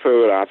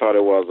seafood, I thought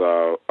it was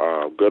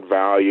a good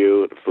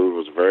value. The food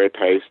was very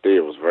tasty.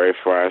 It was very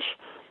fresh.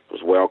 It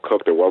was well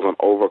cooked. It wasn't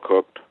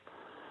overcooked.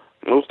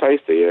 It was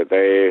tasty.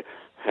 They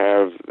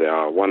have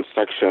one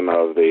section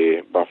of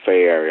the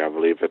buffet area. I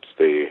believe it's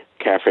the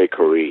Cafe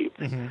Caribe.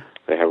 Mm-hmm.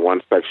 They have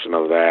one section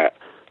of that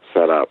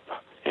set up,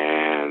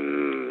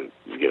 and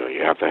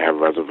you have to have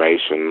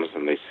reservations,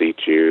 and they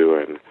seat you,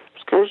 and it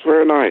was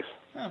very nice.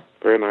 Oh.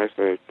 Very nice.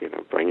 They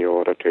bring your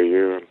order to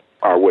you. And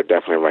I would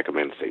definitely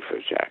recommend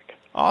Seafood Shack.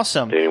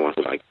 Awesome. To anyone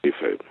who likes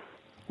seafood.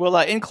 Well,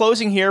 in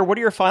closing here, what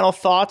are your final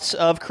thoughts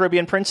of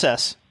Caribbean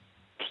Princess?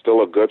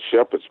 Still a good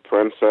ship. It's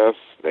Princess.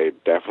 They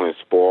definitely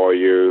spoil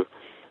you.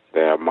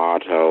 Their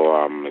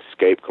motto,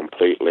 escape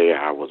completely.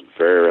 I was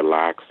very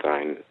relaxed.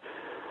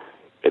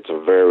 It's a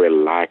very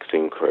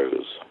relaxing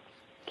cruise.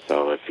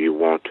 So if you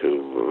want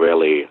to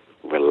really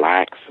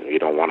relax, you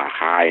don't want a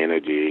high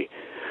energy,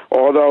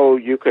 although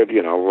you could,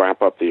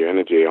 ramp up the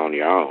energy on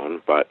your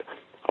own, but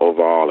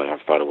overall I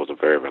thought it was a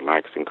very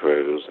relaxing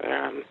cruise,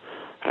 and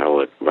I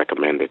would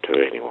recommend it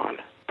to anyone.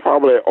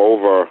 Probably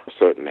over a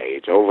certain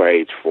age, over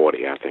age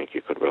 40, I think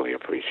you could really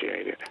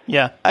appreciate it.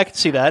 Yeah, I can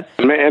see that.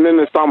 And in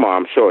the summer,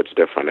 I'm sure it's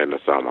different in the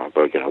summer,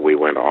 but, we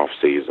went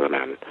off-season,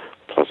 and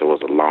plus it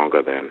was a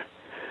longer than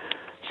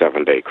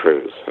 7-day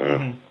cruise.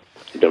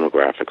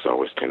 Demographics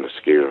always tend to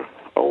skew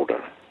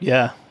older.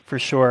 Yeah, for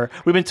sure.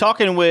 We've been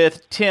talking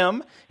with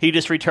Tim. He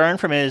just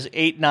returned from his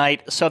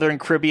 8-night Southern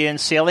Caribbean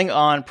sailing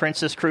on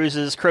Princess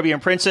Cruises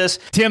Caribbean Princess.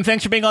 Tim,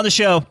 thanks for being on the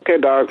show. Okay,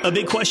 Doug. A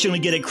big question we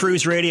get at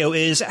Cruise Radio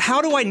is,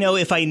 how do I know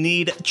if I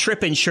need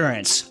trip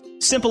insurance?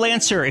 Simple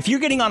answer. If you're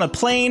getting on a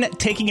plane,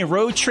 taking a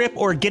road trip,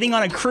 or getting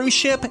on a cruise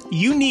ship,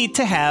 you need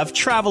to have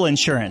travel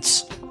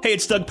insurance. Hey,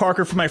 it's Doug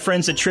Parker from my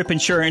friends at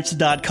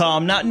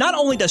tripinsurance.com. Not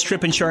only does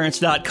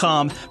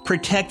tripinsurance.com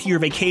protect your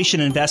vacation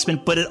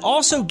investment, but it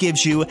also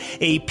gives you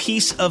a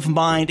peace of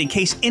mind in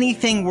case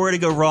anything were to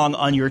go wrong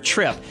on your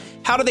trip.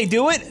 How do they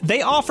do it?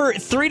 They offer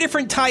 3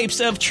 different types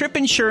of trip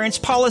insurance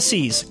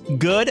policies.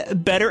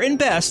 Good, better, and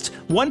best.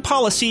 One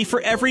policy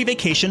for every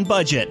vacation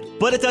budget.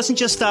 But it doesn't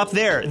just stop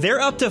there.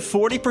 They're up to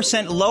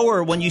 40%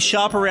 lower when you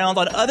shop around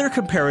on other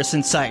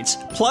comparison sites.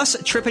 Plus,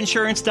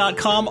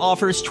 tripinsurance.com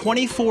offers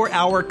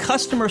 24-hour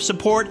customer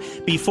support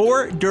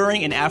before,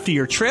 during, and after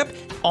your trip,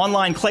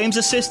 online claims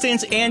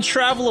assistance, and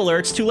travel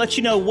alerts to let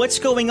you know what's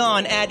going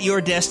on at your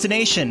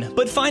destination.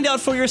 But find out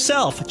for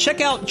yourself.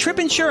 Check out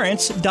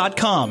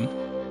tripinsurance.com.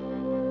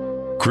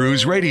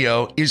 Cruise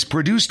Radio is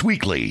produced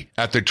weekly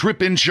at the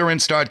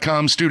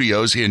tripinsurance.com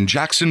studios in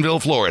Jacksonville,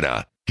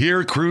 Florida.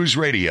 Hear Cruise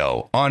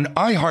Radio on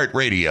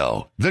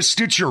iHeartRadio, the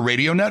Stitcher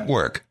Radio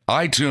Network,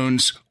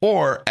 iTunes,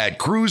 or at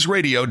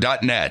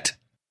cruiseradio.net.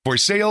 For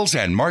sales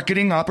and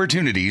marketing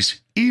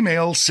opportunities,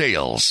 email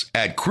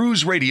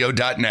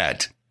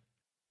sales@cruiseradio.net.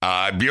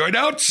 I'm your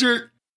announcer,